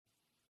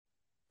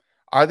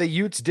Are the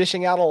Utes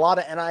dishing out a lot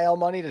of NIL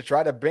money to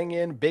try to bring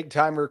in big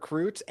time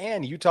recruits?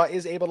 And Utah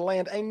is able to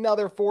land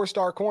another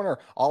 4-star corner.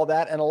 All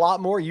that and a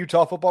lot more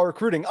Utah football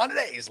recruiting on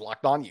today's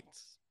Locked On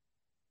Utes.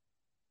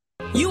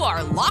 You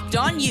are Locked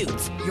On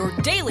Utes, your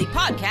daily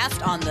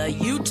podcast on the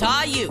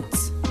Utah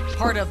Utes.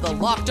 Part of the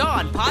Locked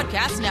On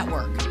Podcast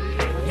Network.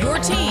 Your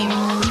team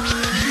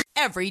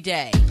every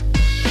day.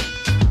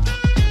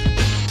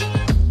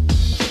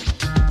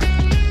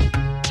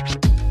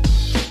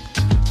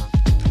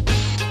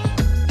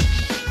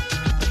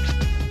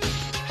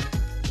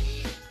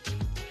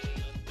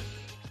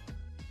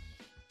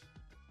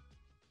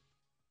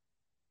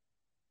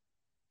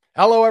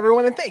 Hello,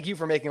 everyone, and thank you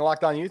for making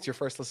Locked On Utes your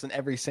first listen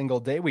every single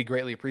day. We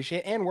greatly appreciate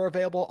it, and we're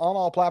available on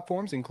all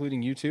platforms,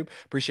 including YouTube.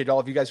 Appreciate all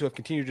of you guys who have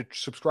continued to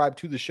subscribe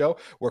to the show.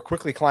 We're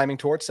quickly climbing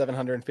towards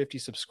 750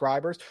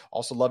 subscribers.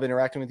 Also love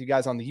interacting with you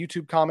guys on the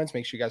YouTube comments.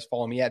 Make sure you guys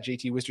follow me at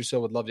JT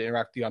Wistersill. Would love to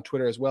interact with you on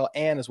Twitter as well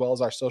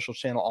as our social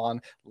channel on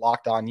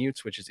Locked On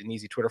Utes, which is an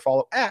easy Twitter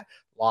follow at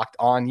Locked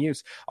On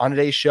Utes. On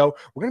today's show,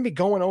 we're going to be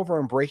going over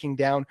and breaking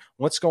down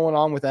what's going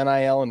on with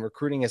NIL and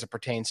recruiting as it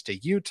pertains to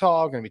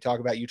Utah. We're going to be talking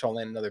about Utah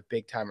landing another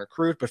big-time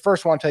recruit. But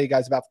first, I want to tell you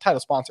guys about the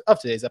title sponsor of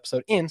today's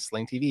episode in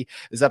Sling TV.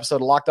 This episode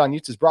of Locked On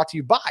Utes is brought to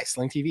you by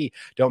Sling TV.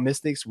 Don't miss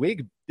this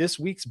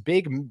week's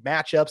big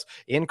matchups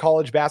in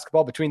college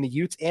basketball between the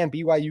Utes and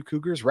BYU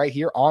Cougars right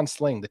here on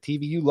Sling, the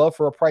TV you love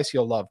for a price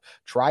you'll love.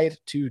 Try it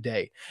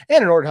today.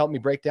 And in order to help me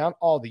break down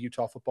all the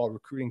Utah football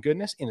recruiting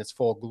goodness in its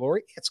full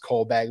glory, it's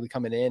Cole Bagley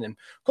coming in. And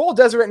Cole,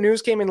 Deseret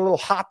News came in a little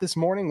hot this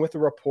morning with a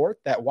report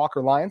that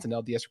Walker Lyons, an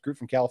LDS recruit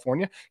from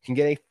California, can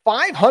get a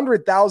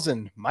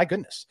 $500,000, my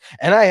goodness,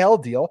 NIL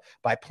deal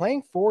by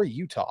playing for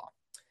Utah.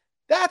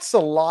 That's a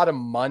lot of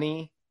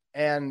money.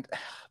 And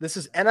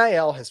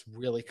NIL has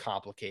really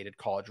complicated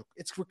college.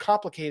 It's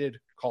complicated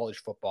college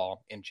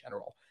football in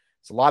general.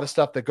 It's a lot of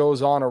stuff that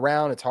goes on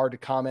around. It's hard to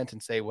comment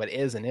and say what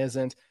is and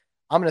isn't.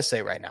 I'm going to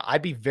say right now,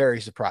 I'd be very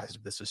surprised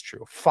if this is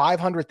true.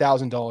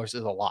 $500,000 is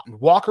a lot.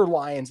 And Walker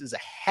Lyons is a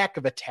heck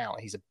of a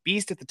talent. He's a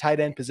beast at the tight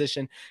end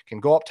position, can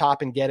go up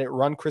top and get it,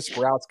 run crisp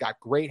routes, got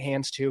great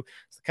hands too.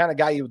 It's the kind of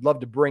guy you would love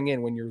to bring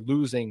in when you're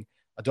losing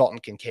a Dalton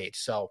Kincaid.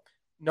 So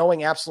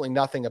knowing absolutely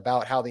nothing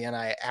about how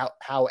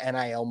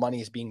NIL money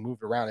is being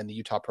moved around in the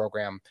Utah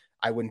program,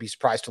 I wouldn't be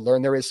surprised to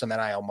learn there is some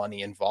NIL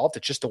money involved.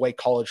 It's just the way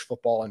college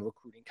football and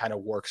recruiting kind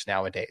of works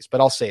nowadays.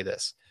 But I'll say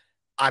this,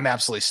 I'm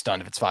absolutely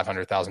stunned if it's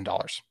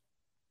 $500,000.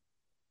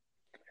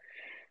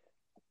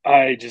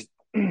 I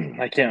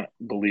can't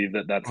believe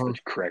that that's the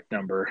correct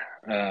number.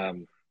 I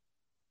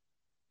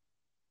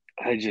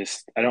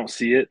don't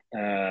see it.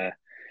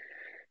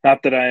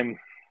 Not that I'm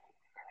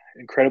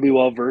incredibly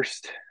well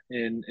versed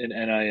in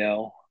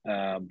NIL,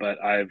 but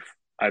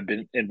I've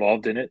been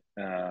involved in it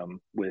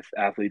with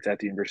athletes at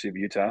the University of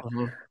Utah.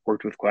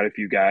 Worked with quite a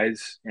few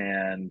guys,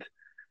 and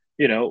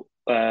been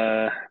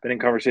in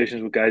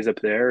conversations with guys up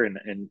there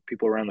and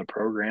people around the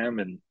program.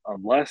 And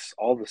unless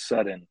all of a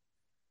sudden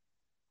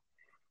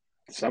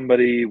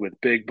somebody with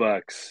big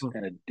bucks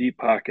and a deep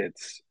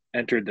pockets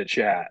entered the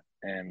chat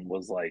and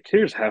was like,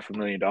 here's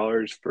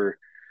 $500,000 for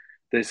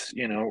this,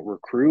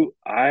 recruit,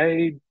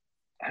 I'm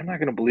not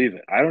going to believe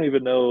it. I don't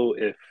even know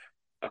if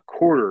a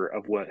quarter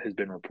of what has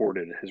been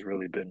reported has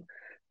really been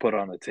put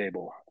on the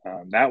table.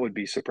 That would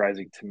be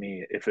surprising to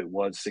me if it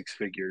was six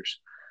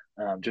figures,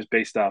 just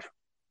based off,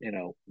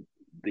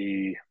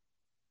 the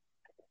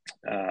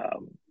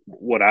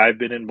what I've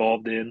been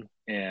involved in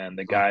and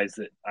the guys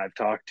that I've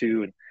talked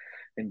to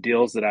and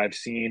deals that I've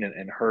seen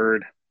and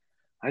heard.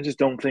 I just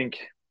don't think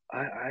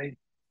I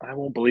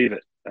won't believe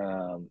it.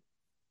 So,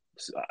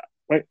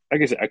 like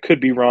I said, I could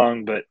be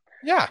wrong, but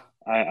yeah,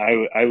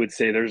 I would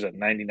say there's a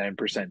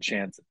 99%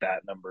 chance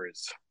that number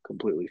is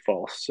completely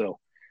false. So,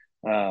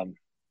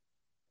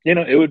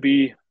 it would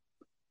be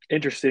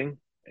interesting,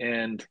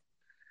 and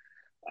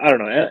I don't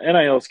know.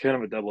 NIL is kind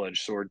of a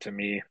double-edged sword to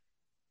me.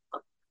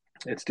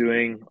 It's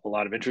doing a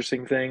lot of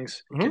interesting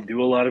things. It can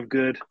do a lot of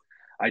good.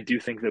 I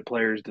do think that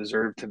players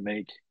deserve to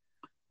make,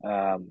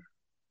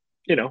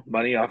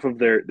 money off of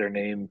their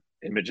name,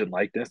 image, and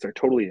likeness. They're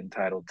totally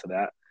entitled to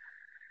that.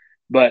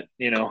 But,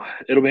 it'll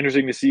be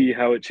interesting to see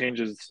how it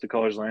changes the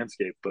college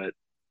landscape. But,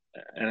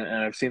 and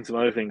I've seen some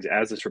other things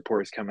as this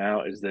report has come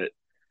out, is that,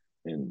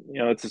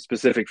 it's a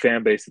specific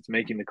fan base that's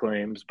making the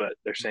claims, but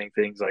they're saying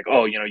things like,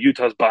 oh,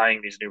 Utah's buying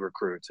these new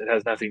recruits. It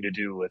has nothing to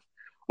do with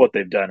what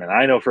they've done. And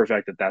I know for a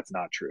fact that that's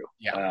not true.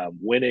 Yeah.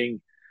 Winning,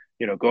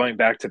 going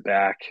back to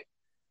back,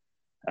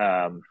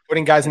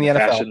 putting guys in the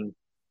NFL.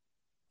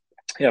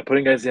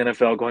 Putting guys in the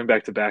NFL, going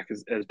back to back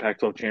as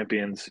Pac-12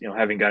 champions,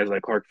 having guys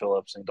like Clark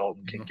Phillips and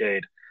Dalton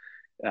Kincaid,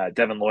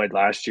 Devin Lloyd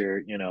last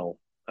year,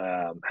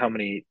 how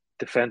many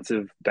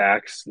defensive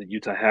backs that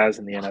Utah has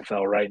in the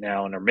NFL right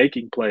now and are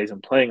making plays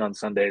and playing on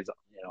Sundays,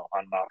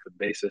 on an often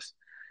basis,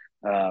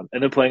 and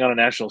then playing on a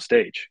national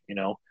stage.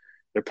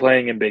 They're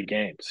playing in big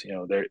games.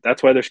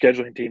 That's why they're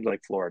scheduling teams like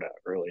Florida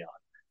early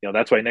on.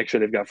 That's why next year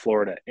they've got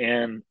Florida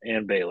and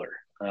Baylor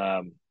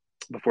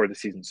before the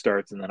season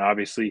starts. And then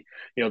obviously,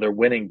 they're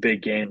winning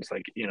big games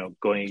like,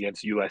 going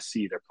against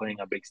USC. They're playing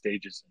on big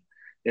stages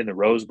in the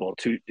Rose Bowl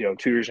 2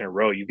 years in a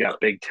row. You've got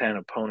Big Ten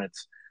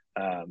opponents.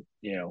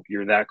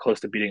 You're that close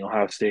to beating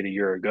Ohio State a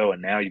year ago,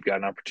 and now you've got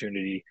an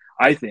opportunity,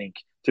 I think,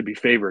 to be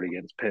favored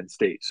against Penn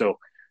State. So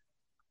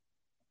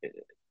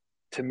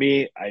to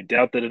me, I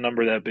doubt that a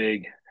number that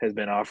big has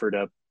been offered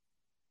up,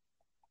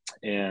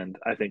 and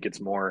I think it's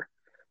more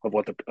of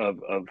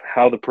of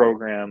how the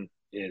program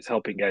is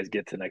helping guys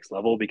get to the next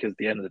level, because at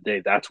the end of the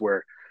day, that's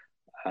where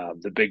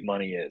the big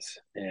money is,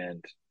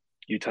 and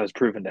Utah's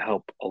proven to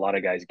help a lot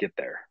of guys get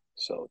there.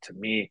 So to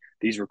me,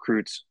 these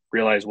recruits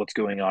realize what's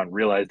going on,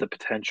 realize the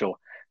potential,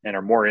 and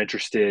are more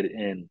interested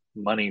in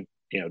money,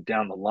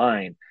 down the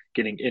line,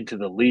 getting into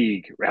the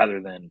league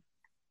rather than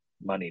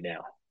money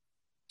now.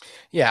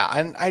 Yeah,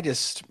 and I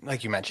just,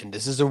 like you mentioned,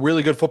 this is a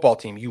really good football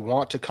team. You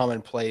want to come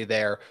and play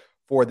there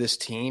for this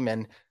team.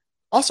 And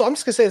also, I'm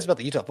just going to say this about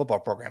the Utah football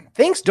program.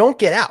 Things don't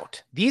get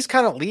out. These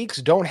kind of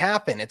leaks don't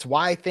happen. It's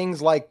why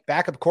things like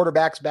backup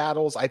quarterbacks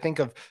battles, I think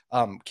of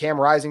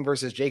Cam Rising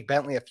versus Jake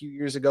Bentley a few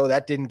years ago,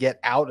 that didn't get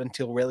out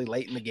until really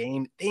late in the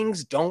game.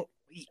 Things don't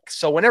leak.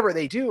 So whenever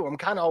they do, I'm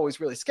kind of always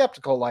really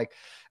skeptical, like,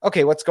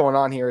 okay, what's going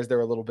on here? Is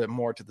there a little bit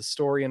more to the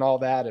story and all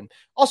that? And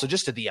also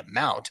just to the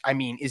amount. I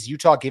mean, is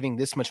Utah giving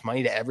this much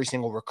money to every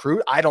single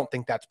recruit? I don't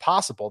think that's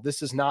possible.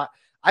 This is not,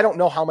 I don't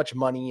know how much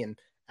money and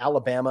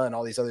Alabama and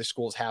all these other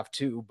schools have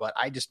too, but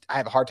I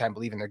have a hard time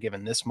believing they're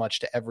giving this much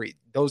to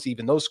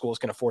even those schools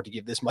can afford to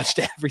give this much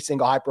to every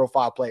single high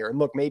profile player. And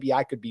look, maybe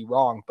I could be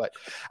wrong, but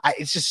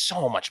it's just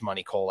so much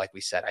money, Cole. Like we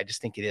said, I just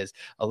think it is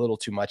a little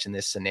too much in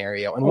this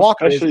scenario. And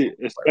Walker,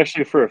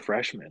 especially for a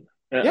freshman,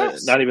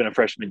 yes. Not even a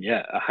freshman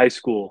yet, a high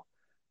school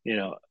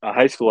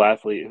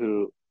athlete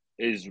who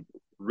is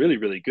really,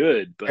 really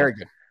good. But very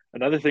good.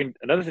 Another thing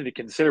to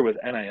consider with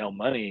NIL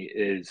money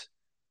is,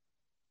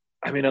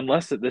 I mean,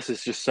 unless this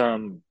is just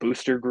some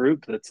booster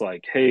group that's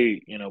like,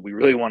 hey, we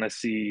really want to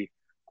see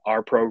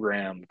our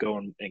program go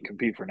and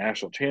compete for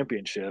national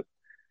championship.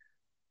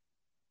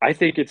 I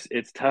think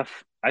it's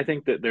tough. I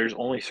think that there's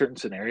only certain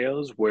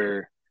scenarios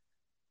where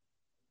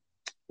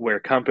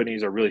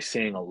companies are really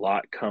seeing a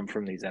lot come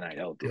from these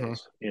NIL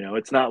deals. Mm-hmm.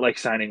 It's not like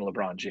signing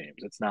LeBron James.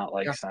 It's not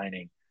like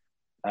signing,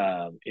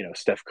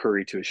 Steph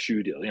Curry to a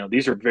shoe deal.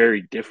 These are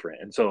very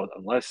different. And so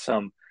unless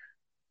some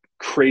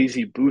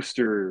crazy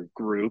booster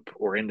group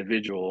or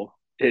individual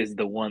is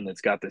the one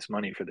that's got this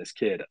money for this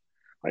kid,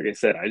 like I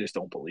said, I just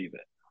don't believe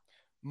it.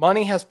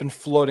 Money has been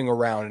floating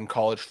around in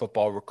college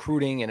football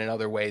recruiting and in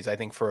other ways, I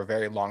think, for a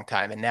very long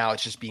time. And now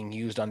it's just being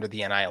used under the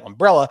NIL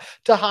umbrella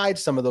to hide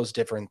some of those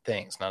different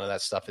things. None of that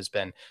stuff has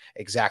been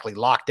exactly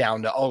locked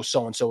down to, oh,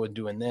 so-and-so is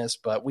doing this,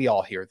 but we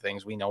all hear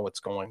things. We know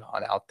what's going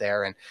on out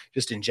there. And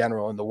just in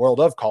general, in the world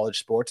of college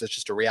sports, it's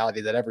just a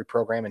reality that every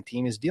program and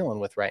team is dealing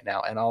with right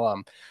now. And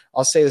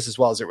I'll say this as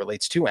well as it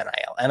relates to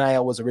NIL.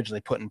 NIL was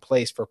originally put in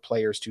place for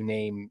players to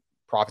name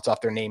profits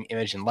off their name,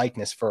 image, and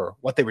likeness for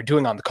what they were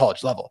doing on the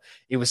college level.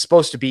 It was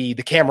supposed to be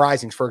the Cam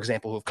Risings, for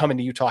example, who have come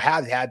into Utah,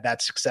 have had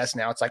that success.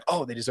 Now it's like,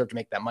 oh, they deserve to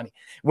make that money.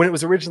 When it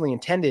was originally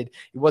intended,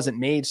 it wasn't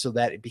made so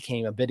that it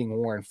became a bidding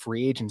war and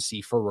free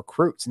agency for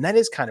recruits. And that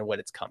is kind of what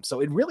it's come. So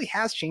it really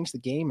has changed the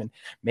game and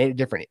made it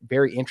different.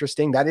 Very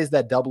interesting. That is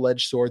that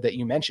double-edged sword that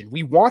you mentioned.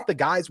 We want the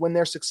guys, when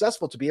they're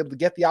successful, to be able to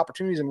get the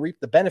opportunities and reap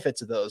the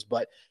benefits of those.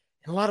 But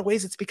in a lot of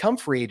ways, it's become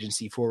free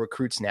agency for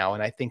recruits now.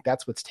 And I think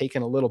that's what's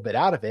taken a little bit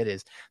out of it,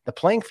 is the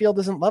playing field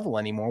isn't level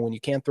anymore when you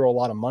can't throw a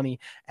lot of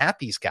money at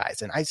these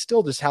guys. And I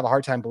still just have a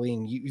hard time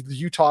believing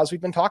Utah, as we've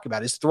been talking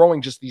about, is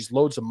throwing just these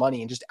loads of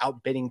money and just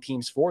outbidding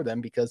teams for them,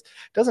 because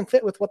it doesn't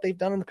fit with what they've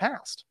done in the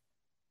past.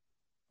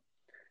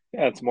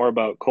 Yeah, it's more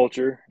about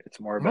culture. It's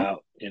more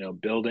about,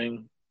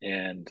 building.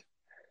 And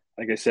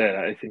like I said,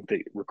 I think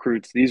that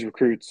these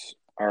recruits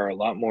are a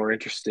lot more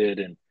interested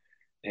in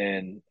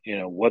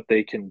what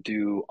they can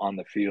do on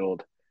the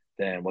field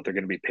than what they're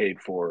going to be paid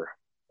for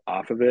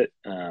off of it.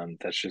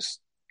 That's just,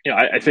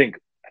 I think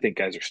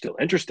guys are still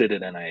interested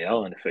in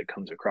NIL, and if it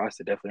comes across,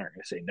 they definitely aren't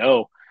going to say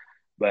no.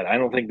 But I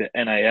don't think that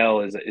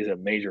NIL is a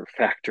major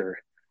factor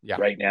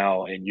right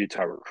now in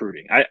Utah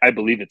recruiting. I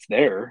believe it's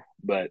there,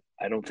 but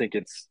I don't think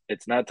it's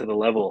not to the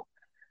level.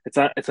 It's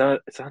not the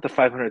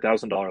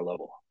 $500,000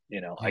 level.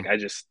 Like I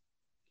just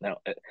no.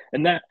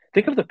 And that,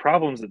 think of the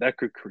problems that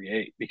could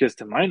create, because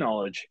to my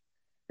knowledge,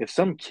 if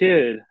some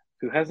kid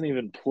who hasn't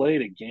even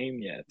played a game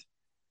yet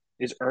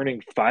is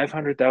earning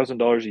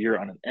 $500,000 a year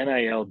on an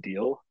NIL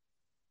deal,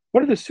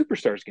 what are the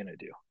superstars going to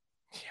do?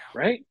 Yeah.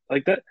 Right?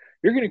 Like that,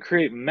 you're going to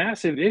create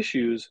massive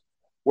issues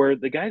where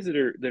the guys that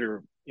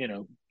are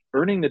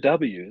earning the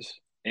W's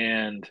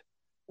and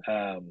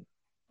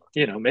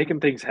making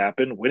things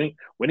happen,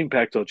 winning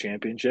Pac-12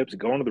 championships,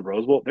 going to the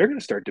Rose Bowl, they're going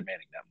to start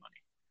demanding that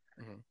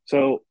money. Mm-hmm.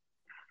 So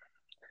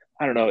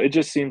I don't know. It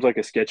just seems like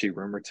a sketchy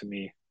rumor to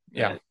me.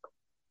 Yeah.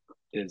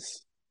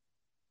 Is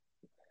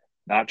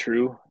not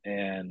true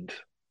and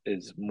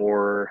is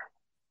more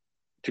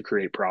to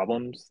create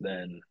problems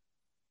than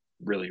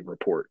really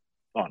report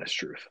honest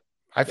truth.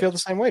 I feel the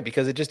same way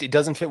because it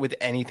doesn't fit with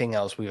anything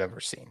else we've ever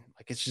seen.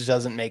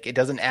 Like it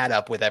doesn't add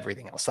up with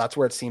everything else. That's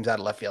where it seems out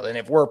of left field. And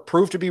if we're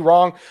proved to be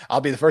wrong,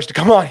 I'll be the first to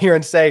come on here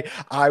and say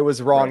I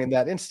was wrong Right. in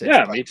that instance.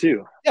 Yeah, But me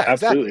too. yeah,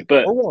 Absolutely.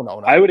 exactly. But Or we'll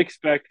own up. I would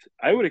expect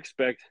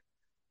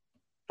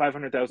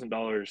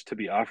 $500,000 to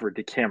be offered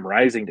to Cam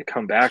Rising to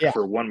come back Yeah.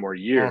 for one more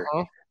year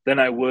Uh-huh. than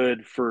I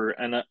would for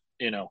an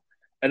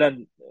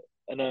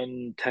an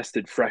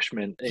untested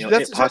freshman, That's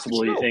exactly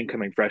possibly true.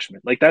 incoming freshman.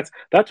 Like that's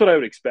what I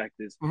would expect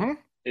Mhm.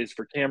 is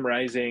for Cam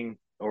Rising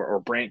or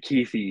Brant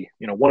Keithy,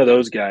 one of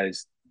those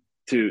guys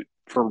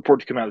for a report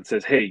to come out that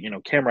says, hey,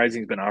 Cam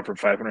Rising's been offered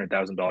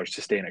 $500,000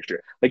 to stay an extra.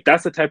 Like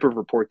that's the type of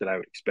report that I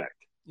would expect.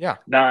 Yeah.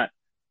 Not,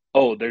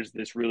 oh, there's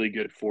this really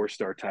good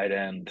 4-star tight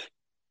end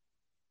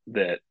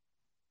that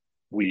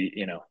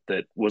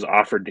that was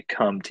offered to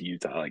come to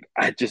Utah. Like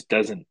it just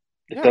doesn't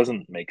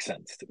make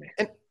sense to me.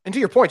 And to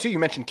your point, too, you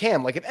mentioned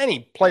Cam. Like, if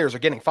any players are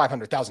getting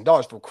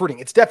 $500,000 for recruiting,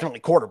 it's definitely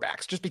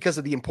quarterbacks just because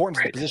of the importance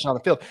of the position on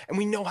the field. And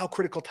we know how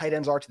critical tight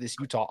ends are to this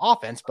Utah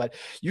offense, but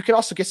you can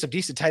also get some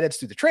decent tight ends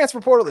through the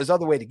transfer portal. There's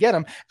other way to get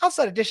them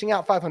outside of dishing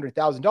out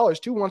 $500,000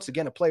 to, once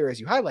again, a player, as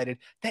you highlighted,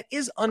 that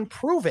is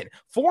unproven.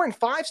 4 and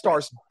 5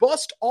 stars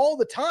bust all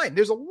the time.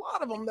 There's a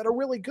lot of them that are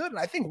really good. And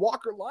I think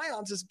Walker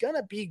Lyons is going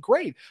to be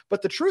great.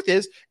 But the truth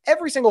is,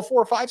 every single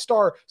 4 or 5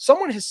 star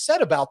someone has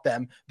said about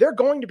them, they're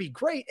going to be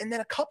great. And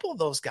then a couple of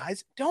those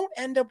guys don't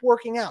end up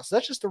working out. So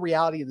that's just the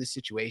reality of the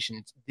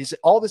situation. It's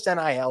all this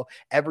NIL,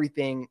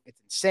 everything. It's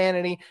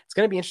insanity. It's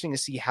going to be interesting to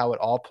see how it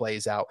all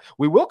plays out.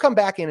 We will come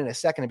back in a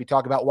second and be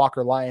talking about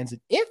Walker Lyons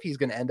and if he's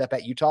going to end up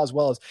at Utah, as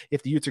well as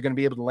if the Utes are going to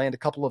be able to land a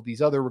couple of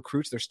these other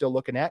recruits they're still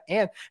looking at.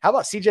 And how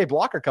about CJ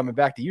Blocker coming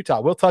back to Utah?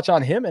 We'll touch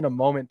on him in a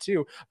moment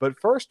too. But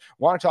first,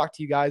 want to talk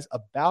to you guys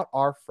about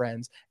our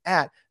friends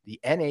at the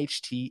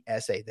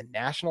NHTSA, the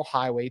National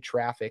Highway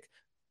Traffic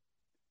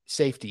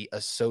Safety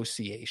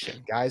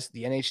Association. Guys,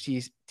 the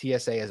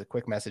NHTSA has a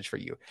quick message for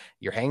you.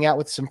 You're hanging out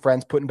with some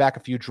friends, putting back a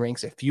few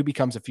drinks. A few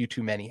becomes a few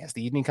too many. As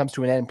the evening comes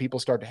to an end and people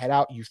start to head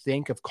out, you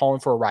think of calling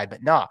for a ride.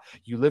 But nah,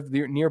 you live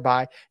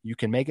nearby. You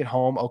can make it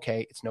home.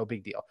 Okay, it's no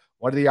big deal.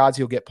 What are the odds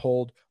you'll get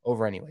pulled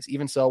over anyways?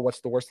 Even so, what's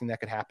the worst thing that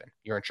could happen?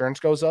 Your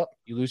insurance goes up.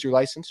 You lose your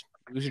license.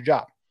 You lose your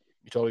job.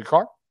 You total your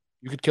car.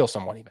 You could kill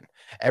someone even.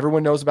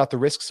 Everyone knows about the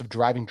risks of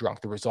driving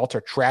drunk. The results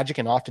are tragic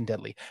and often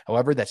deadly.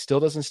 However, that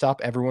still doesn't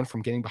stop everyone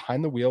from getting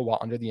behind the wheel while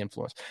under the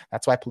influence.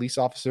 That's why police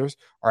officers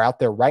are out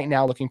there right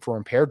now looking for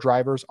impaired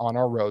drivers on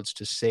our roads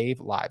to save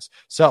lives.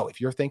 So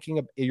if you're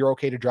thinking you're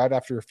okay to drive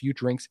after a few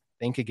drinks,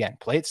 think again.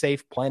 Play it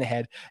safe, plan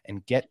ahead,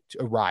 and get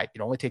a ride.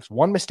 It only takes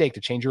one mistake to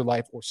change your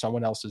life or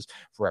someone else's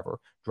forever.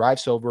 Drive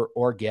sober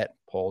or get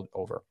pulled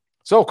over.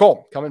 So,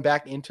 Cole, coming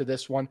back into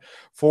this one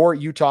for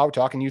Utah, we're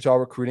talking Utah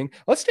recruiting.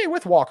 Let's stay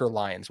with Walker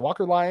Lyons.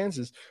 Walker Lyons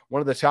is one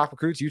of the top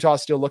recruits Utah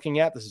is still looking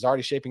at. This is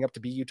already shaping up to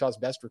be Utah's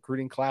best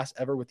recruiting class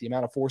ever with the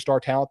amount of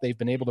 4-star talent they've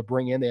been able to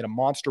bring in. They had a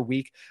monster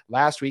week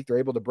last week. They're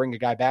able to bring a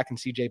guy back in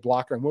CJ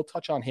Blocker, and we'll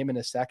touch on him in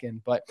a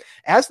second. But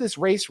as this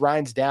race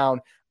winds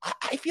down,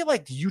 I feel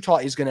like Utah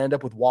is going to end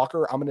up with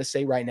Walker. I'm going to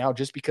say right now,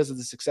 just because of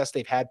the success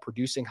they've had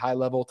producing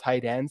high-level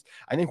tight ends,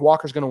 I think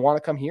Walker's going to want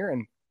to come here,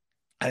 and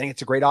I think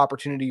it's a great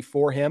opportunity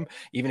for him,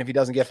 even if he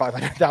doesn't get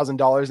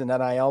 $500,000 in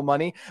NIL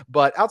money.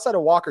 But outside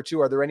of Walker, too,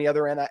 are there any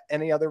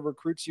other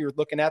recruits you're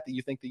looking at that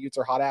you think the Utes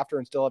are hot after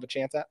and still have a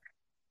chance at?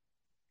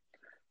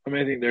 I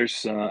mean, I think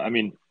there's,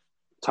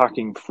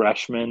 talking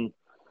freshmen,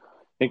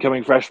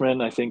 incoming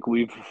freshmen, I think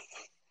we've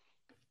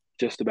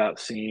just about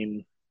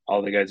seen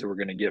all the guys that we're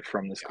going to get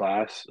from this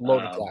class.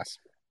 Loaded class.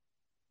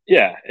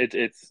 Yeah,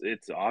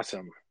 it's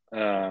awesome.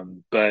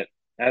 But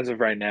as of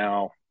right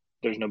now,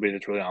 there's nobody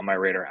that's really on my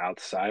radar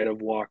outside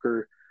of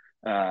Walker.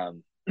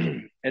 And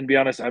to be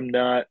honest, I'm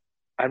not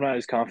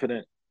as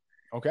confident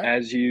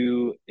as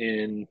you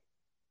in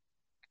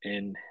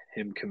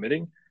him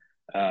committing.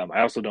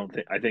 I also don't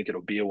think I think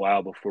it'll be a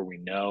while before we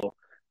know.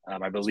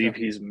 I believe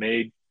he's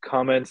made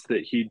comments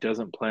that he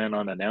doesn't plan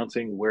on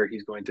announcing where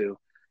he's going to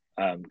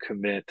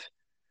commit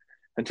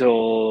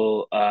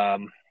until I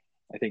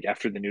think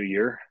after the new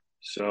year.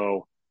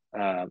 So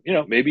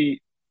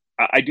maybe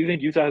I do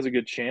think Utah has a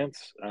good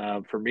chance.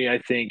 For me, I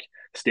think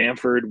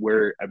Stanford,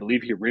 where I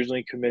believe he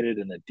originally committed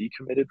and then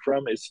decommitted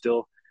from, is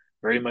still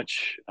very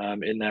much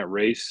in that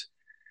race.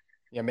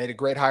 Yeah, made a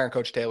great hire in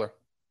Coach Taylor.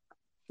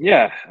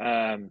 Yeah.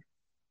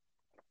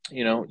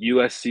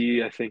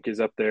 USC, I think, is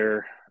up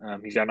there.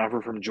 He's got an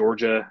offer from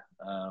Georgia.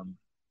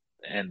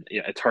 And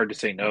it's hard to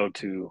say no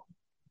to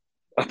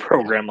a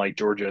program like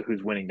Georgia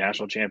who's winning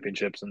national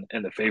championships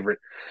and the favorite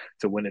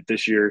to win it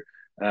this year.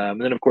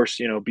 And then, of course,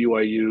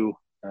 BYU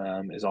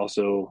is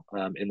also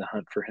in the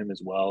hunt for him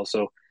as well.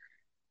 So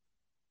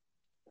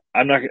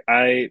I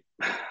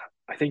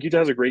think Utah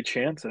has a great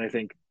chance. And I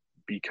think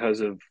because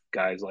of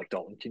guys like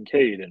Dalton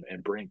Kincaid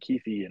and Brant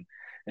Keithy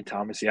and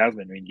Thomas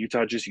Yasmin, I mean,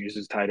 Utah just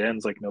uses tight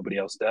ends like nobody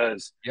else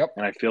does. Yep.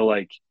 And I feel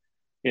like,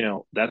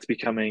 that's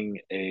becoming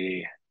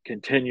a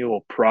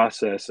continual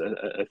process,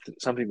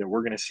 something that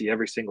we're going to see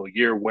every single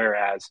year.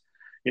 Whereas,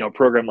 a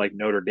program like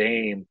Notre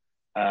Dame,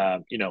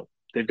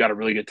 they've got a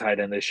really good tight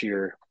end this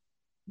year.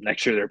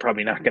 next year they're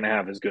probably not going to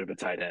have as good of a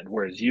tight end.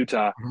 Whereas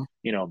Utah,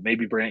 Mhm.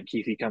 maybe Brant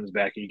Keithy comes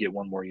back and you get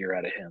one more year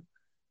out of him.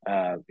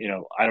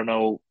 I don't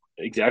know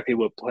exactly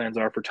what plans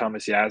are for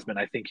Thomas Yasmin.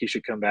 I think he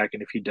should come back,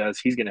 and if he does,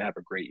 he's going to have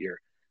a great year.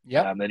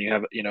 Yep. Then you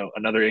have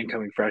another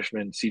incoming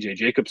freshman, C.J.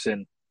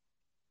 Jacobson,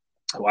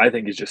 who I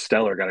think is just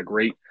stellar. Got a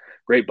great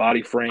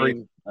body Great.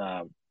 frame,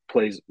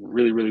 plays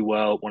really really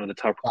well. One of the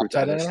top Top recruits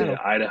out tight of the end in state of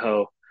Idaho.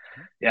 Idaho.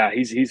 Yeah,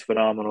 he's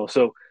phenomenal.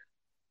 So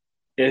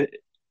it,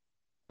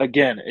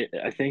 again,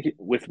 I think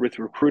with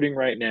recruiting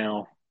right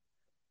now,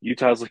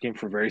 Utah's looking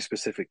for very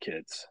specific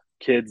kids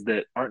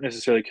that aren't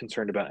necessarily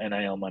concerned about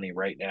NIL money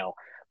right now,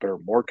 but are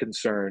more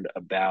concerned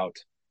about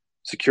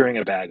securing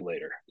a bag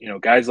later.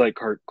 Guys like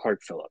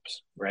Clark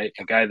Phillips, right?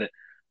 A guy that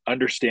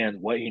understands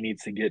what he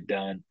needs to get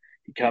done.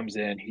 He comes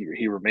in,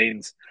 he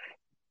remains,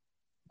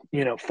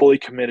 fully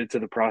committed to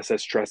the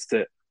process, trusts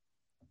it,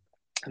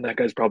 and that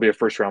guy's probably a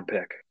first round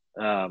pick.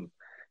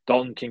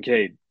 Dalton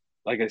Kincaid,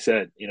 like I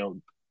said,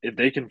 if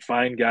they can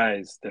find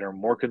guys that are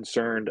more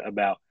concerned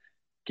about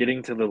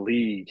getting to the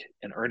league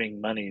and earning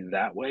money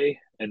that way,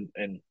 and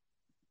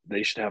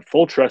they should have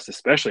full trust,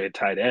 especially at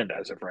tight end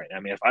as of right now. I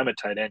mean, if I'm a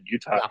tight end,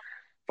 Yeah.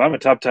 if I'm a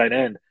top tight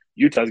end,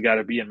 Utah's got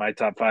to be in my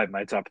top 5,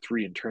 my top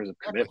 3 in terms of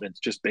Exactly. commitments,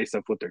 just based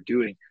off what they're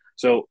doing.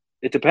 So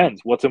it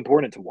depends. What's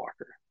important to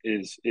Walker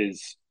is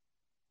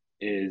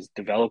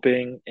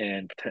developing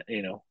and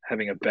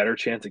having a better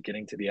chance at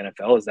getting to the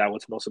NFL. Is that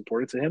what's most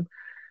important to him?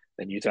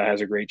 Then Utah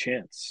has a great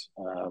chance.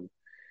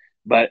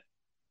 But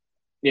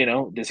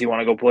does he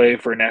want to go play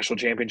for a national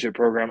championship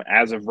program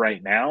as of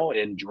right now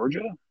in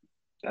Georgia?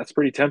 That's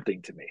pretty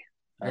tempting to me.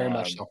 Very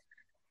much so.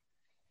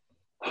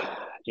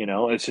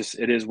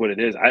 It is what it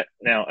is.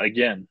 Now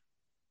again,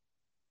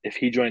 if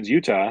he joins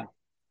Utah,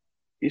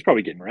 he's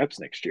probably getting reps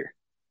next year.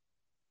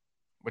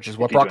 Which is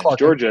If what he brought joins Clark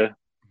in. Georgia,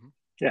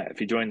 yeah, if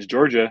he joins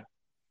Georgia,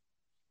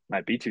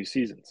 might be 2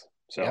 seasons.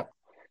 So Yep.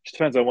 just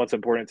depends on what's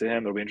important to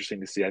him. It'll be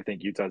interesting to see. I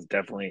think Utah's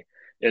definitely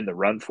in the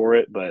run for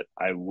it, but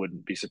I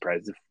wouldn't be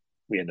surprised if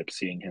we end up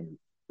seeing him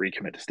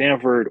recommit to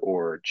Stanford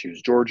or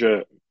choose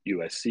Georgia,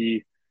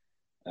 USC.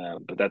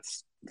 But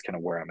that's kind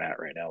of where I'm at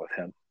right now with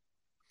him.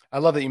 I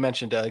love that you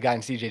mentioned a guy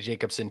in CJ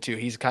Jacobson too.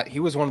 He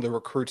was one of the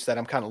recruits that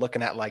I'm kind of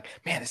looking at like,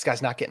 man, this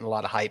guy's not getting a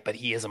lot of hype, but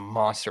he is a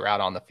monster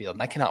out on the field.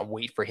 And I cannot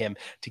wait for him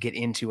to get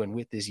into and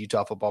with this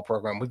Utah football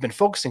program. We've been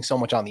focusing so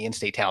much on the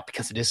in-state talent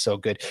because it is so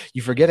good.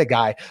 You forget a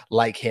guy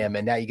like him,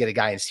 and now you get a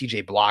guy in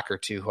CJ Blocker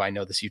too, who I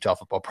know this Utah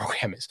football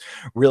program is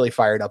really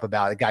fired up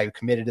about. A guy who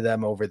committed to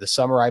them over the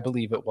summer, I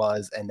believe it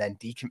was, and then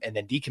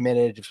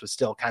decommitted. Just was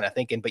still kind of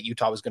thinking, but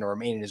Utah was going to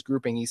remain in his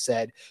grouping, he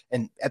said.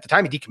 And at the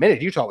time he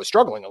decommitted, Utah was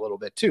struggling a little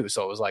bit too.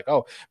 So it was like,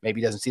 oh,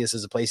 maybe he doesn't see this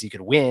as a place he could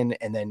win.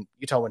 And then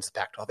Utah wins the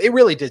Pac-12. It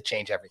really did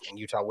change everything.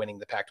 Utah winning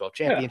the Pac-12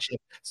 championship.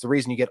 Yeah. It's the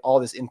reason you get all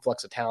this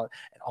influx of talent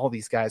and all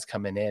these guys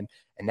coming in.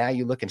 And now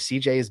you look and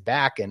CJ is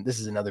back. And this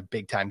is another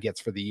big time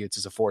gets for the Utes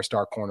as a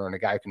 4-star corner and a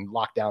guy who can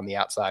lock down the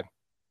outside.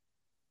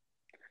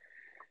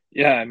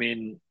 Yeah. I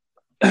mean,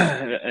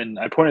 and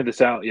I pointed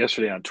this out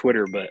yesterday on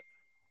Twitter, but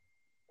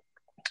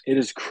it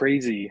is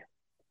crazy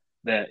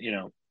that,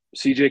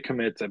 CJ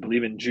commits, I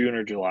believe in June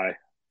or July.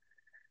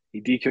 He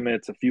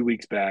decommits a few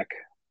weeks back.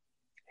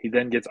 He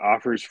then gets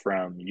offers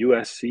from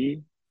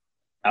USC,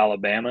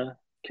 Alabama,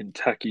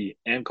 Kentucky,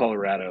 and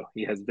Colorado.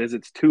 He has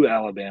visits to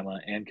Alabama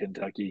and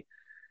Kentucky,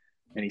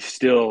 and he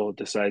still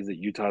decides that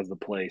Utah's the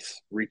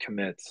place,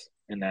 recommits,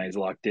 and now he's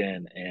locked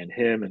in. And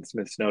him and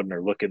Smith Snowden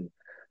are looking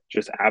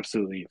just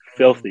absolutely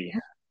filthy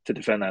to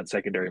defend that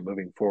secondary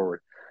moving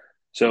forward.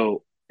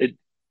 So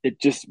it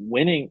just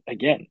winning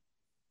again.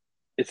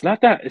 It's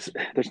not that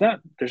there's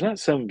not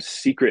some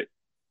secret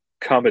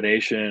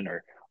combination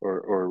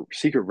or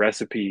secret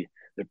recipe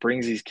that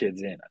brings these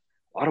kids in.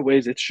 A lot of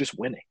ways it's just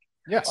winning.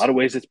 Yes. A lot of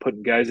ways it's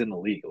putting guys in the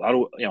league. A lot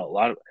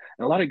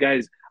of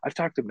guys. I've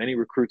talked to many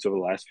recruits over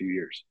the last few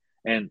years,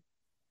 and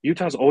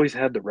Utah's always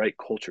had the right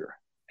culture.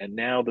 And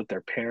now that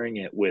they're pairing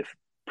it with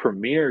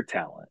premier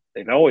talent,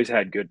 they've always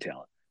had good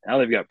talent. Now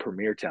they've got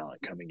premier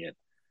talent coming in.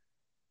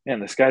 Man,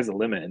 the sky's the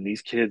limit. And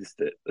these kids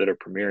that are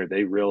premier,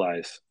 they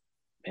realize,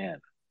 man,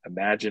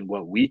 imagine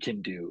what we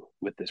can do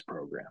with this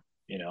program.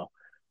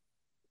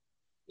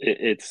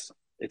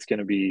 It's going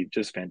to be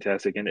just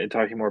fantastic. And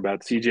talking more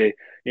about CJ,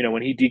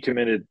 when he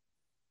decommitted,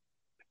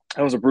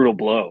 that was a brutal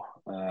blow.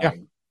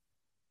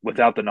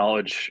 Without the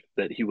knowledge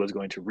that he was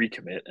going to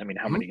recommit. I mean,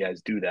 how many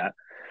guys do that?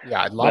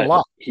 Yeah, a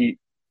lot. He's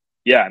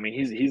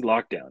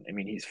locked down. I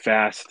mean, he's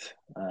fast.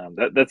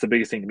 That's the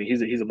biggest thing to me.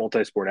 He's a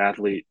multi-sport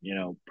athlete.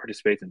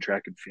 Participates in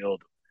track and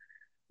field,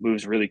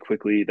 moves really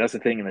quickly. That's the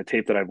thing in the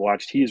tape that I've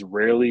watched. He is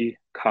rarely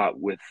caught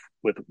with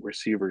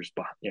receivers,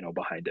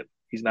 behind him.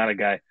 He's not a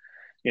guy.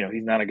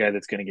 He's not a guy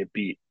that's going to get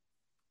beat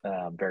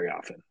very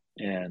often.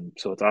 And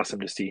so it's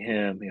awesome to see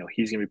him.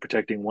 He's going to be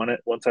protecting one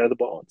side of the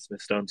ball, and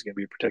Smith Stone's going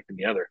to be protecting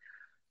the other.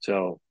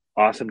 So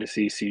awesome to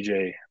see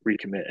CJ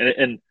recommit.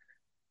 And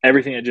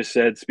everything I just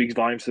said speaks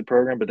volumes to the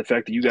program, but the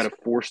fact that you got a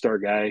 4-star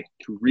guy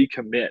to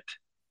recommit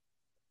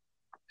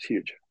is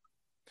huge.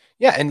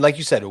 Yeah, and like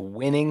you said,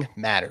 winning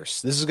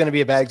matters. This is going to be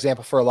a bad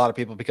example for a lot of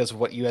people because of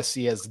what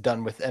USC has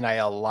done with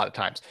NIL a lot of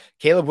times.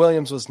 Caleb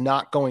Williams was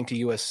not going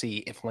to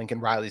USC if Lincoln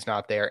Riley's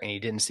not there and he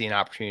didn't see an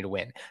opportunity to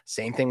win.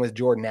 Same thing with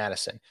Jordan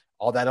Addison.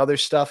 All that other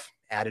stuff,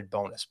 added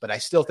bonus. But I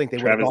still think they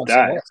would have Travis gone Dye.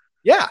 somewhere else.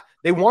 Yeah,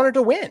 they wanted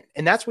to win.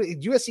 And that's what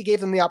USC gave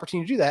them the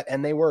opportunity to do that.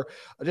 And they were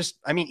just,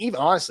 I mean, even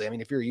honestly, I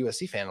mean, if you're a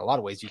USC fan, in a lot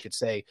of ways you could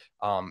say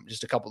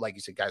just a couple, like you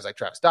said, guys like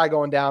Travis Dye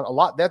going down a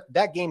lot.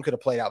 That game could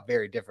have played out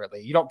very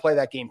differently. You don't play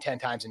that game 10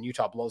 times and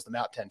Utah blows them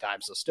out 10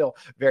 times. So still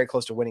very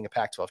close to winning a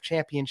Pac-12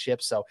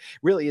 championship. So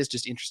really is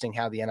just interesting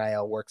how the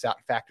NIL works out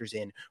and factors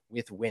in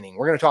with winning.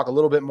 We're going to talk a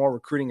little bit more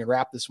recruiting and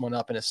wrap this one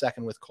up in a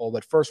second with Cole.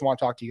 But first, I want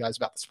to talk to you guys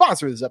about the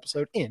sponsor of this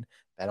episode in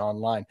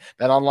BetOnline.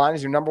 BetOnline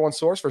is your number one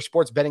source for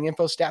sports betting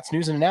info, stats,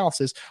 news, and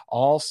analysis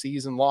all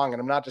season long. And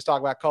I'm not just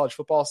talking about college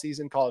football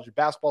season, college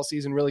basketball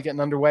season really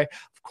getting underway.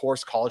 Of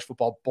course, college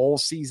football bowl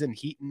season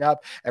heating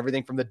up.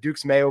 Everything from the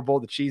Duke's Mayo Bowl,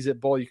 the Cheez-It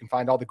Bowl. You can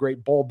find all the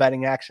great bowl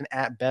betting action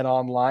at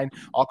BetOnline.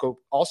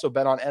 Also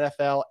bet on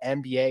NFL,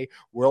 NBA,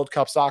 World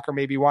Cup soccer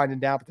may be winding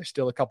down, but there's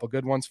still a couple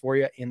good ones for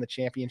you in the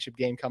championship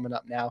game coming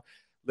up now.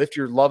 Lift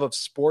your love of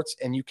sports,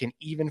 and you can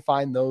even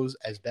find those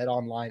as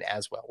BetOnline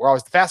as well. We're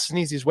always the fastest and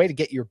easiest way to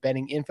get your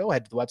betting info.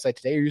 Head to the website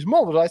today or use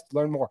mobile device to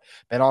learn more.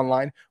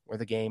 BetOnline, where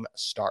the game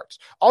starts.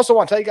 Also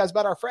want to tell you guys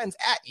about our friends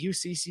at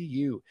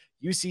UCCU.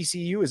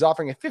 UCCU is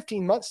offering a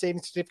 15-month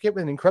savings certificate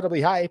with an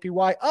incredibly high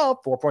APY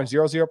of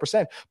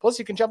 4.00%. Plus,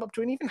 you can jump up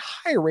to an even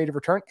higher rate of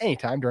return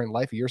anytime during the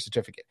life of your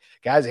certificate.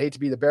 Guys, I hate to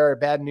be the bearer of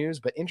bad news,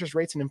 but interest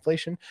rates and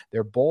inflation,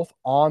 they're both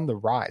on the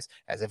rise,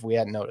 as if we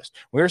hadn't noticed.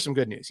 Well, here's some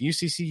good news.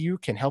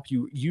 UCCU can help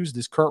you use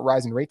this current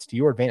rise in rates to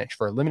your advantage.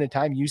 For a limited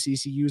time,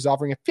 UCCU is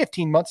offering a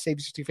 15-month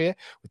savings certificate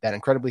with that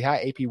incredibly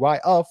high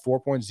APY of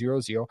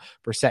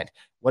 4.00%.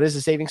 What is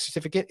a savings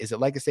certificate? Is it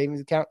like a savings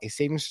account? A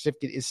savings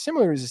certificate is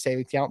similar to a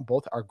savings account.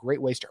 Both are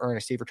great ways to earn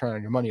a safe return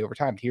on your money over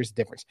time. But here's the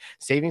difference.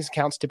 Savings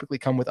accounts typically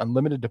come with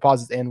unlimited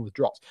deposits and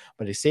withdrawals.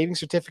 But a savings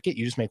certificate,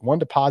 you just make one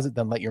deposit,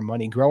 then let your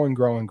money grow and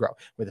grow and grow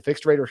with a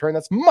fixed rate of return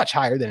that's much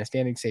higher than a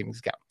standing savings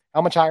account.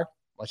 How much higher?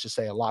 Let's just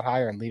say a lot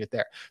higher and leave it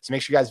there. So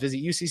make sure you guys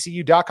visit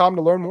uccu.com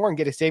to learn more and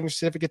get a savings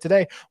certificate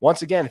today.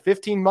 Once again,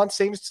 15-month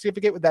savings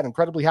certificate with that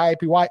incredibly high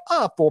APY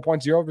of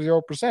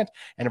 4.00%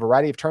 and a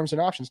variety of terms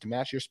and options to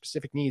match your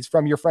specific needs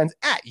from your friends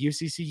at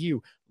UCCU.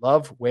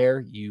 Love where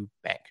you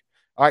bank.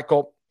 All right,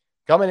 Cole.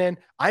 Coming in,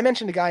 I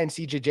mentioned a guy in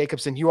CJ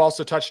Jacobson. You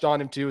also touched on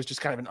him too. Is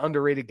just kind of an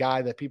underrated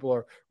guy that people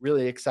are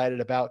really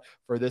excited about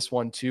for this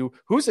one too.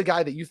 Who's a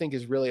guy that you think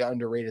is really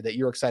underrated that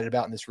you're excited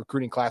about in this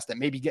recruiting class that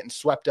may be getting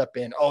swept up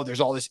in, oh, there's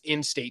all this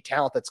in-state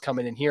talent that's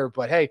coming in here,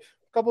 but hey, a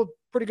couple of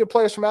pretty good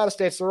players from out of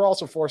state, so they're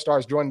also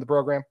 4-stars joining the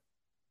program.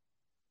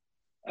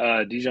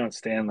 Dijon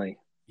Stanley.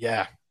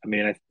 Yeah. I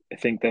mean, I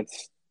think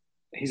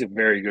he's a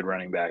very good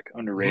running back,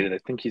 underrated. Mm-hmm. I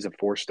think he's a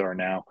 4-star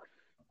now.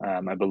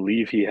 I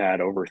believe he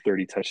had over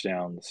 30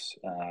 touchdowns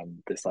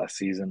this last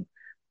season,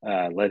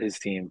 led his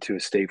team to a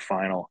state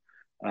final.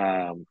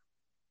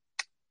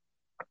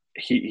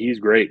 He's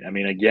great. I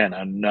mean, again,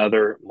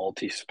 another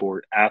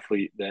multi-sport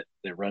athlete that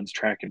runs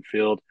track and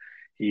field.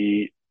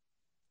 If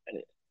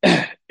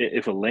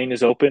a lane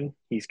is open,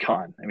 he's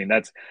gone. I mean,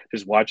 that's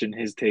just watching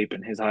his tape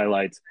and his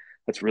highlights.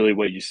 That's really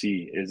what you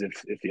see is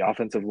if the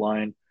offensive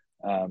line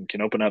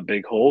can open up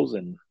big holes,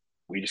 and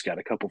we just got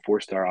a couple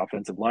 4-star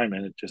offensive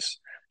linemen. It just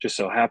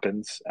so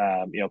happens,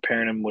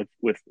 pairing him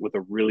with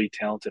a really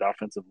talented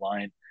offensive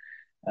line.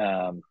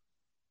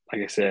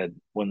 Like I said,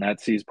 when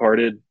that sea's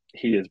parted,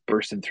 he is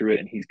bursting through it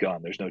and he's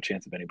gone. There's no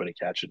chance of anybody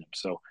catching him.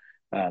 So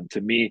to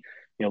me,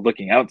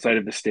 looking outside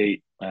of the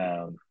state,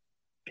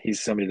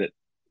 he's somebody that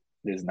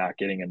is not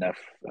getting enough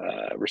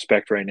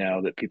respect right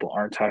now, that people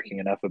aren't talking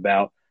enough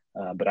about.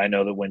 But I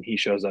know that when he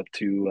shows up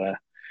to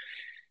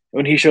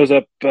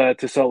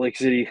Salt Lake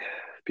City,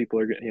 he's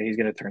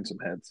going to turn some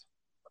heads.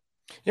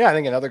 Yeah, I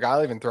think another guy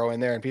I'll even throw in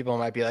there, and people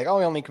might be like, oh,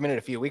 he only committed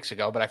a few weeks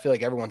ago, but I feel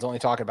like everyone's only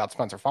talking about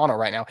Spencer Fano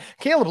right now.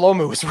 Caleb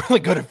Lomu is really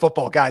good at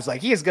football, guys.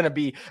 Like, he is going to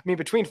be, I mean,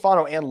 between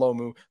Fano and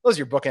Lomu, those are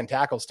your bookend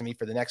tackles to me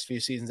for the next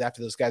few seasons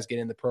after those guys get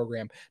in the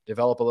program,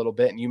 develop a little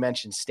bit. And you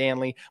mentioned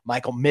Stanley.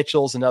 Michael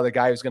Mitchell's another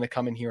guy who's going to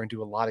come in here and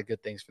do a lot of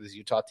good things for this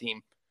Utah team.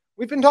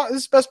 We've been talking,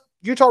 this is the best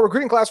Utah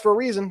recruiting class for a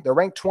reason. They're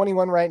ranked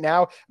 21 right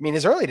now. I mean,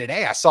 as early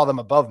today, I saw them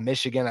above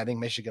Michigan. I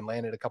think Michigan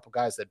landed a couple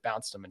guys that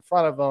bounced them in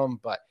front of them,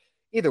 but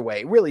either way,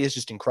 it really is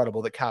just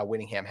incredible that Kyle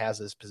Whittingham has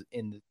this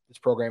in this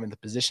program in the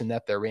position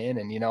that they're in.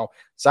 And,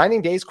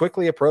 signing day is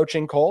quickly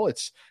approaching, Cole.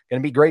 It's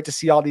going to be great to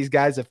see all these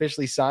guys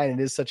officially sign.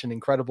 It is such an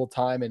incredible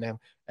time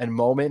and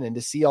moment, and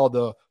to see all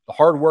the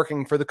hard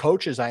working for the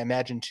coaches, I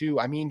imagine too.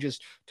 I mean,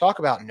 just talk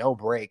about no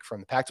break from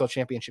the Pac-12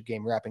 championship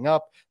game wrapping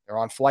up. They're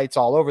on flights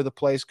all over the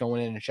place,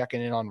 going in and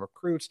checking in on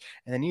recruits.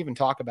 And then even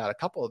talk about a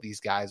couple of these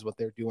guys, what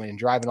they're doing and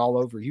driving all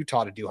over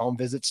Utah to do home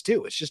visits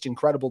too. It's just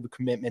incredible the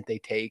commitment they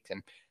take.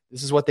 And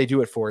this is what they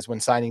do it for, is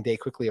when signing day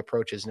quickly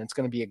approaches. And it's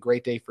going to be a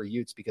great day for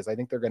Utes, because I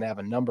think they're going to have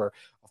a number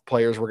of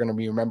players we're going to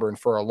be remembering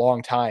for a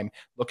long time,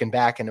 looking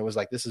back. And it was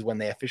like, this is when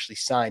they officially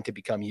signed to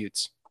become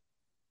Utes.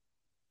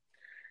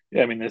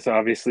 Yeah, I mean, this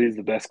obviously is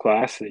the best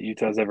class that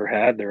Utah's ever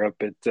had. They're up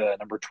at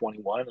number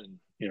 21,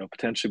 and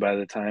potentially by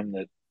the time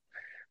that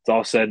it's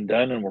all said and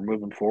done, and we're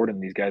moving forward,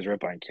 and these guys are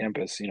up on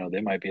campus,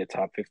 they might be a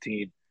top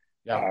 15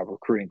 Yeah.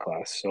 recruiting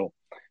class. So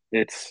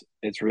it's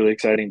really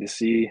exciting to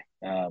see.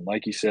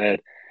 Like you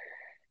said,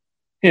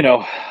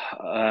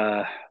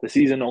 the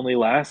season only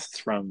lasts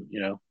from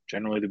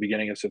generally the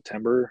beginning of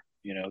September,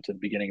 to the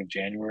beginning of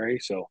January.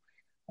 So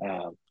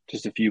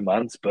just a few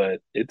months,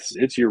 but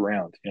it's year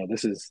round.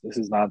 This is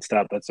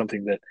nonstop. That's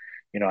something that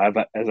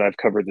as I've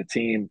covered the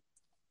team,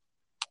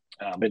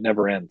 it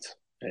never ends.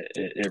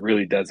 It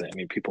really doesn't. I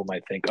mean, people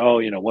might think,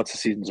 oh, once the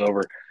season's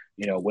over,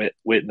 Whit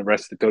and the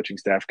rest of the coaching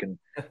staff can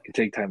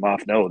take time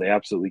off. No, they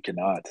absolutely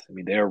cannot. I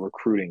mean, they are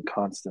recruiting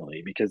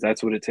constantly because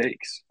that's what it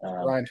takes.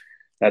 Right.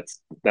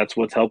 That's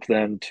what's helped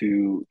them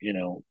to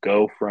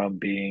go from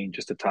being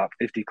just a top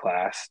 50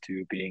 class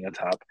to being a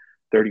top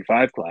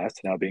 35 class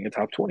to now being a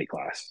top 20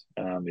 class.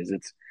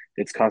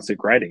 It's constant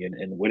grinding,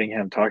 and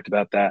Whittingham talked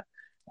about that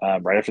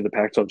right after the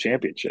Pac-12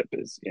 championship.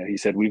 He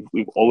said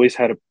we've always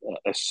had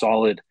a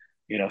solid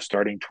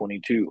starting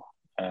 22,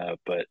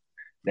 but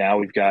now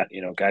we've got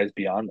guys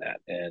beyond that,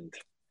 and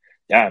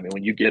yeah, I mean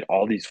when you get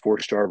all these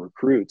 4-star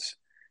recruits,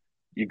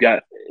 you've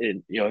got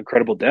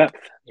incredible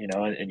depth,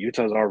 and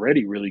Utah's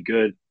already really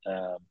good.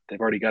 They've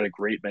already got a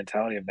great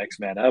mentality of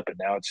next man up, and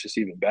now it's just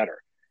even better.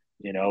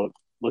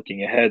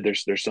 Looking ahead,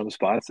 there's some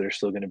spots that are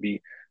still going to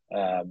be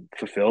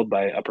fulfilled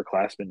by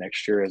upperclassmen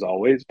next year, as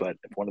always. But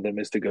if one of them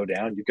is to go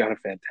down, you've got a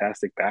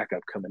fantastic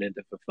backup coming in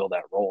to fulfill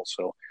that role.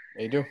 So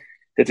they do.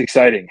 It's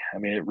exciting. I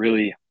mean,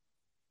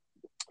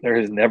 there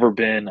has never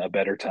been a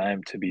better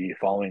time to be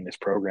following this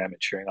program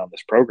and cheering on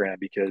this program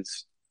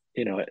because,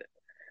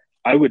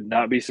 I would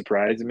not be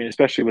surprised. I mean,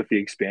 especially with the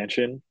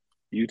expansion,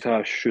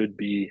 Utah should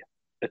be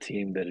a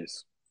team that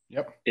is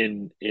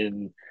in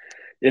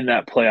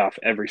that playoff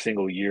every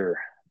single year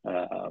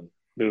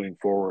moving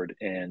forward.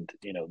 And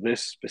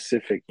this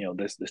specific,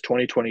 this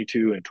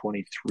 2022 and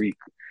 23,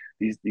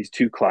 these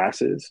two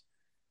classes,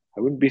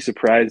 I wouldn't be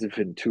surprised if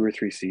in 2 or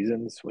 3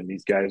 seasons when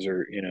these guys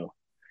are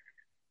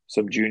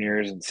some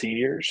juniors and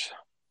seniors,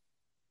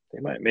 they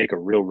might make a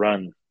real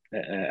run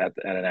at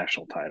a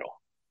national title.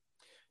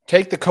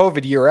 Take the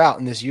COVID year out,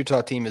 and this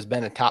Utah team has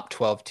been a top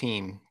 12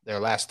 team their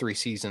last 3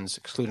 seasons,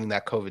 excluding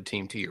that COVID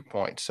team, to your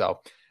point.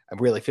 So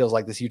it really feels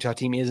like this Utah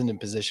team isn't in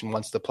position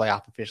once the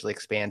playoff officially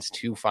expands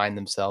to find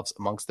themselves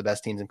amongst the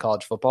best teams in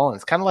college football. And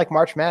it's kind of like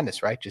March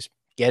Madness, right? Just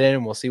get in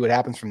and we'll see what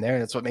happens from there.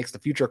 And that's what makes the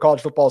future of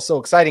college football so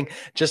exciting,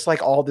 just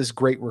like all this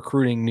great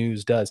recruiting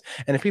news does.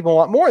 And if people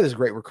want more of this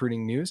great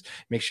recruiting news,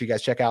 make sure you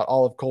guys check out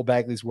all of Cole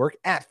Bagley's work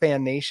at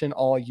Fan Nation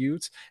All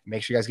Utes.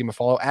 Make sure you guys give him a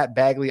follow at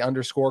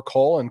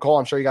Bagley_Cole. And Cole,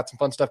 I'm sure you got some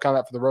fun stuff coming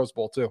up for the Rose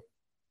Bowl too.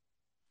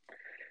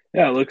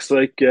 Yeah, it looks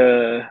like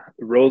the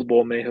Rose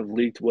Bowl may have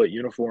leaked what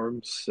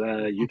uniforms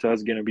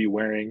Utah's going to be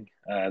wearing.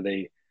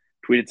 They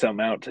tweeted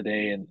something out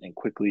today and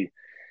quickly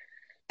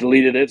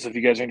deleted it. So if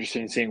you guys are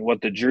interested in seeing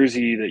what the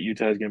jersey that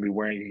Utah is going to be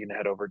wearing, you can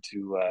head over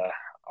to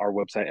our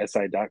website,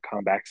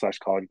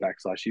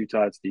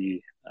 si.com/college/Utah. It's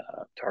the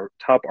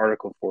top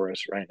article for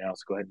us right now.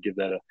 So go ahead and give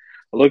that a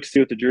look, see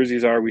what the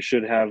jerseys are. We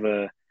should have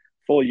a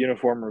full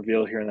uniform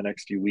reveal here in the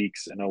next few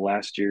weeks. I know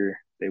last year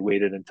they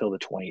waited until the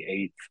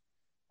 28th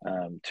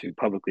to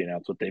publicly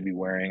announce what they'd be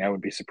wearing. I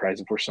wouldn't be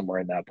surprised if we're somewhere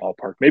in that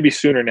ballpark. Maybe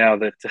sooner now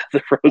that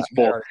the Rose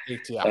Bowl.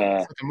 It's like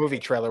a movie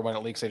trailer when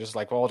it leaks. They just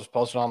like, well, I'll just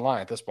post it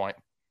online at this point.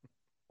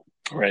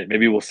 Right.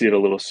 Maybe we'll see it a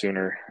little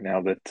sooner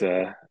now that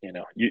the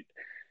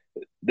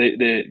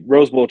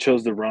Rose Bowl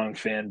chose the wrong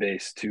fan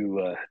base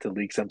to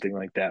leak something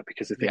like that,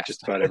 because I think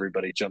just about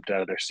everybody jumped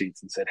out of their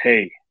seats and said,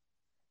 "Hey,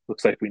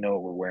 looks like we know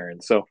what we're wearing."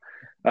 So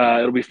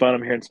it'll be fun.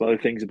 I'm hearing some other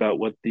things about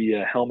what the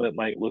helmet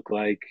might look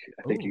like.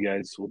 I think you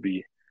guys will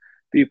be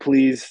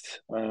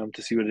pleased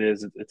to see what it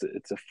is.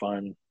 It's a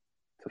fun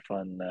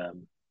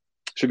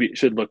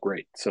should look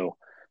great. So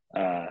be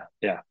on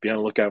the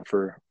lookout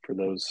for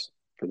those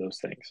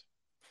things.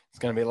 It's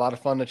going to be a lot of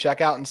fun to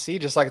check out and see,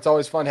 just like it's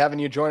always fun having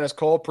you join us,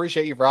 Cole.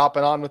 Appreciate you for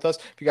hopping on with us.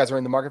 If you guys are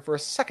in the market for a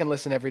second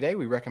listen every day,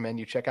 we recommend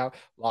you check out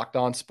Locked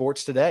On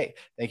Sports Today.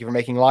 Thank you for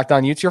making Locked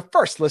On Utes your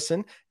first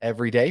listen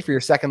every day. For your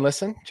second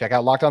listen, check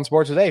out Locked On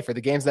Sports Today. For the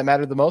games that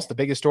matter the most, the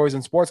biggest stories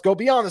in sports, go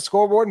beyond the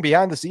scoreboard and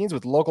behind the scenes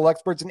with local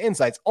experts and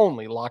insights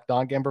only Locked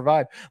On can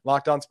provide.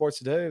 Locked On Sports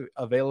Today,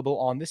 available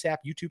on this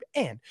app, YouTube,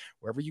 and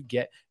wherever you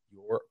get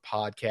your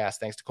podcast.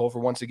 Thanks to Cole for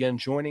once again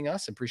joining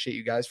us. Appreciate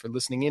you guys for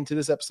listening into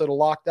this episode of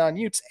Locked On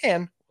Utes,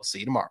 and we'll see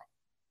you tomorrow.